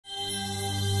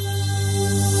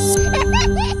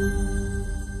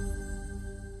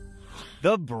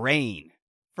The brain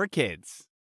for kids.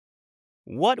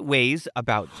 What weighs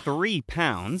about 3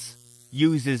 pounds,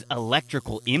 uses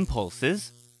electrical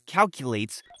impulses,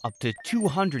 calculates up to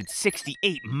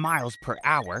 268 miles per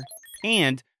hour,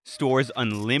 and stores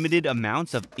unlimited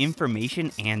amounts of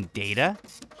information and data?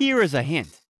 Here is a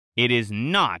hint. It is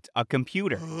not a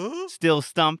computer. Still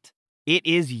stumped? It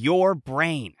is your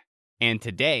brain. And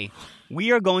today,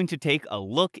 we are going to take a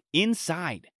look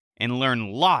inside and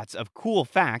learn lots of cool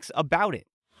facts about it.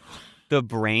 The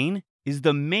brain is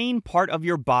the main part of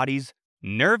your body's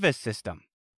nervous system,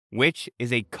 which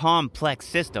is a complex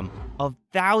system of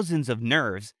thousands of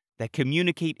nerves that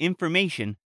communicate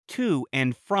information to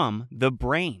and from the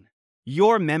brain.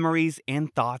 Your memories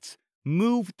and thoughts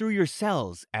move through your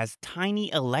cells as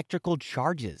tiny electrical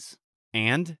charges,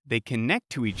 and they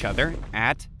connect to each other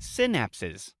at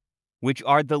synapses, which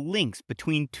are the links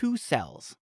between two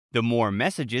cells. The more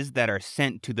messages that are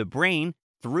sent to the brain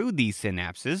through these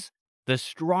synapses, the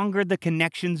stronger the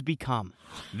connections become.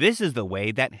 This is the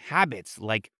way that habits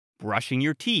like brushing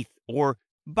your teeth or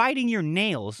biting your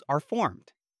nails are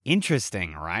formed.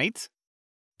 Interesting, right?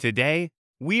 Today,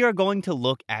 we are going to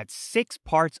look at 6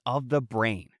 parts of the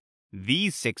brain.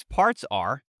 These 6 parts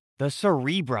are the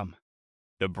cerebrum,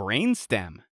 the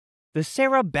brainstem, the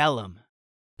cerebellum,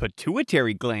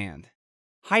 pituitary gland,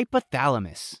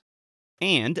 hypothalamus,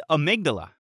 and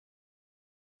amygdala.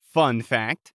 Fun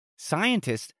fact,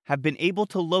 scientists have been able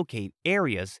to locate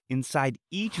areas inside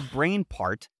each brain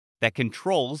part that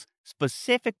controls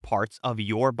specific parts of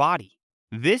your body.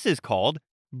 This is called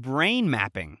brain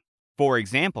mapping. For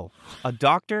example, a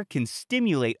doctor can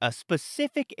stimulate a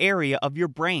specific area of your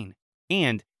brain,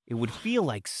 and it would feel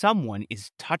like someone is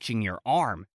touching your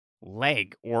arm,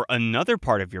 leg, or another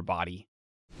part of your body.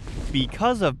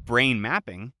 Because of brain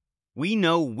mapping, we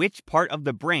know which part of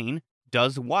the brain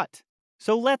does what.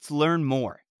 So let's learn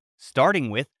more, starting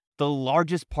with the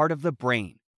largest part of the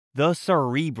brain, the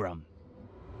cerebrum.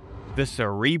 The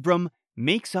cerebrum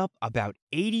makes up about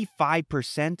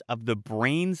 85% of the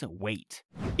brain's weight.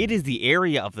 It is the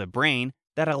area of the brain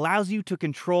that allows you to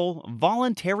control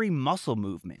voluntary muscle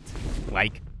movement,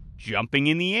 like jumping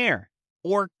in the air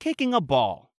or kicking a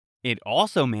ball. It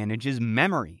also manages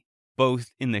memory,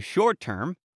 both in the short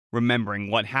term, remembering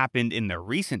what happened in the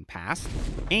recent past,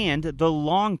 and the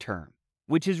long term,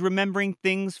 which is remembering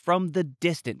things from the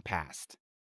distant past.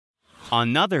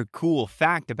 Another cool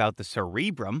fact about the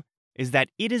cerebrum is that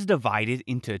it is divided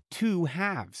into 2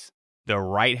 halves. The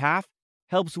right half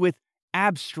helps with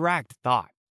abstract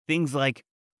thought, things like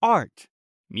art,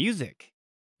 music,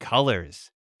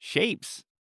 colors, shapes,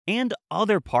 and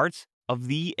other parts of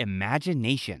the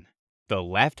imagination. The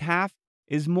left half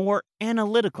is more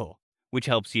analytical, which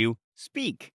helps you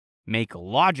speak, make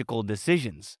logical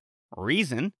decisions,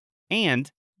 reason,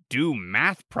 and do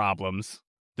math problems.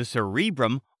 The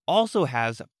cerebrum also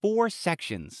has 4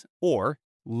 sections, or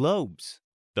lobes: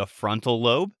 the frontal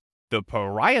lobe, the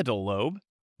parietal lobe,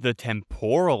 the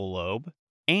temporal lobe,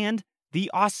 and the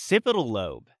occipital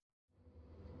lobe.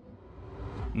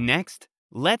 Next,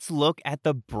 let's look at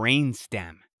the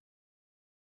brainstem.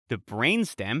 The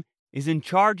brainstem is in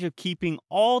charge of keeping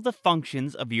all the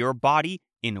functions of your body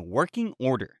in working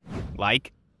order,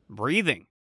 like breathing,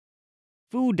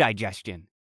 food digestion,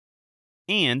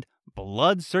 and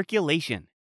blood circulation.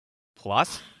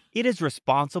 Plus, it is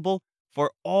responsible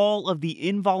for all of the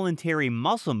involuntary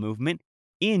muscle movement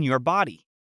in your body.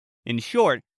 In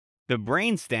short, the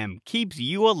brainstem keeps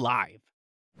you alive.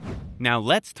 Now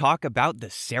let's talk about the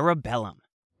cerebellum.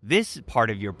 This part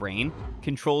of your brain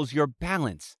controls your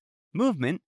balance,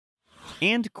 movement,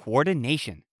 and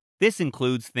coordination. This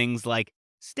includes things like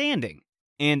standing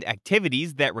and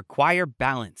activities that require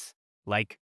balance,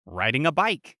 like riding a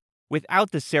bike. Without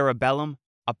the cerebellum,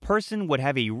 a person would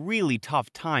have a really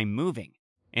tough time moving.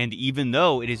 And even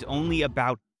though it is only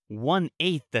about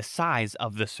 1/8 the size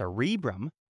of the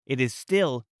cerebrum, it is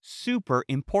still super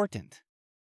important.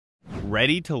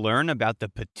 Ready to learn about the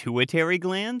pituitary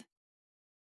gland?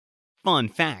 Fun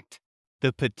fact,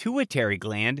 the pituitary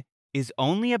gland is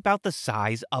only about the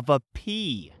size of a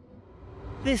pea.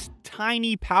 This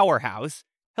tiny powerhouse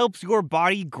helps your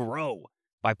body grow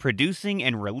by producing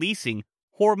and releasing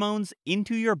hormones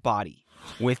into your body.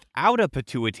 Without a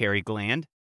pituitary gland,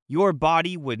 your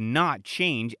body would not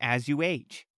change as you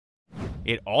age.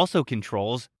 It also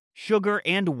controls sugar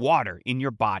and water in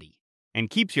your body and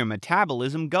keeps your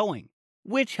metabolism going,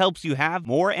 which helps you have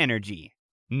more energy.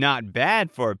 Not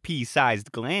bad for a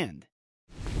pea-sized gland.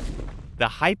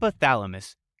 The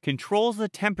hypothalamus controls the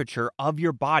temperature of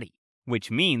your body, which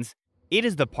means it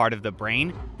is the part of the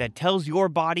brain that tells your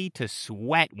body to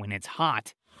sweat when it's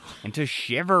hot and to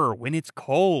shiver when it's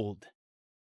cold.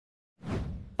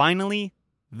 Finally,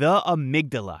 the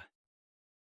amygdala.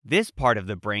 This part of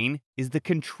the brain is the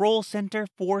control center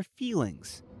for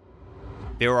feelings.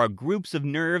 There are groups of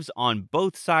nerves on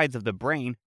both sides of the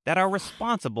brain that are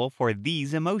responsible for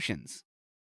these emotions.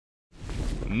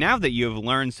 Now that you have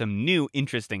learned some new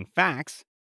interesting facts,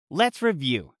 let's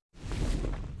review.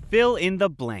 Fill in the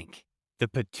blank. The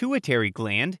pituitary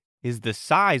gland is the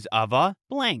size of a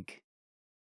blank.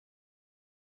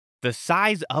 The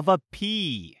size of a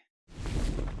pea.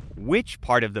 Which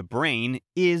part of the brain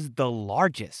is the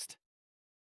largest?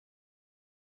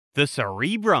 The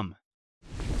cerebrum.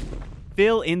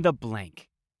 Fill in the blank.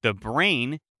 The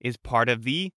brain is part of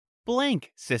the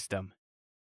blank system.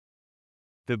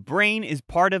 The brain is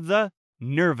part of the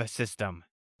nervous system.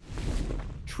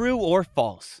 True or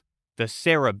false? The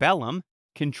cerebellum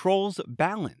controls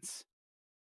balance.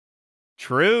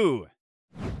 True.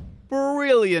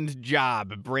 Brilliant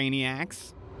job,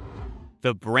 brainiacs.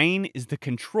 The brain is the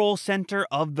control center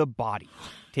of the body.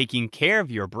 Taking care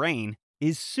of your brain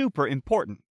is super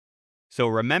important. So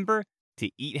remember to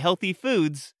eat healthy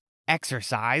foods,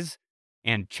 exercise,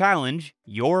 and challenge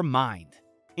your mind.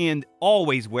 And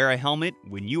always wear a helmet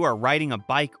when you are riding a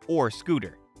bike or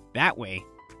scooter. That way,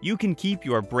 you can keep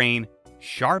your brain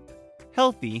sharp,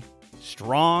 healthy,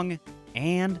 strong,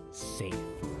 and safe.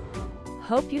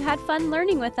 Hope you had fun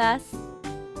learning with us.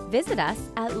 Visit us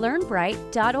at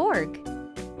learnbright.org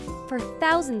for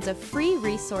thousands of free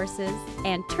resources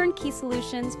and turnkey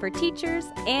solutions for teachers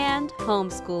and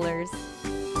homeschoolers.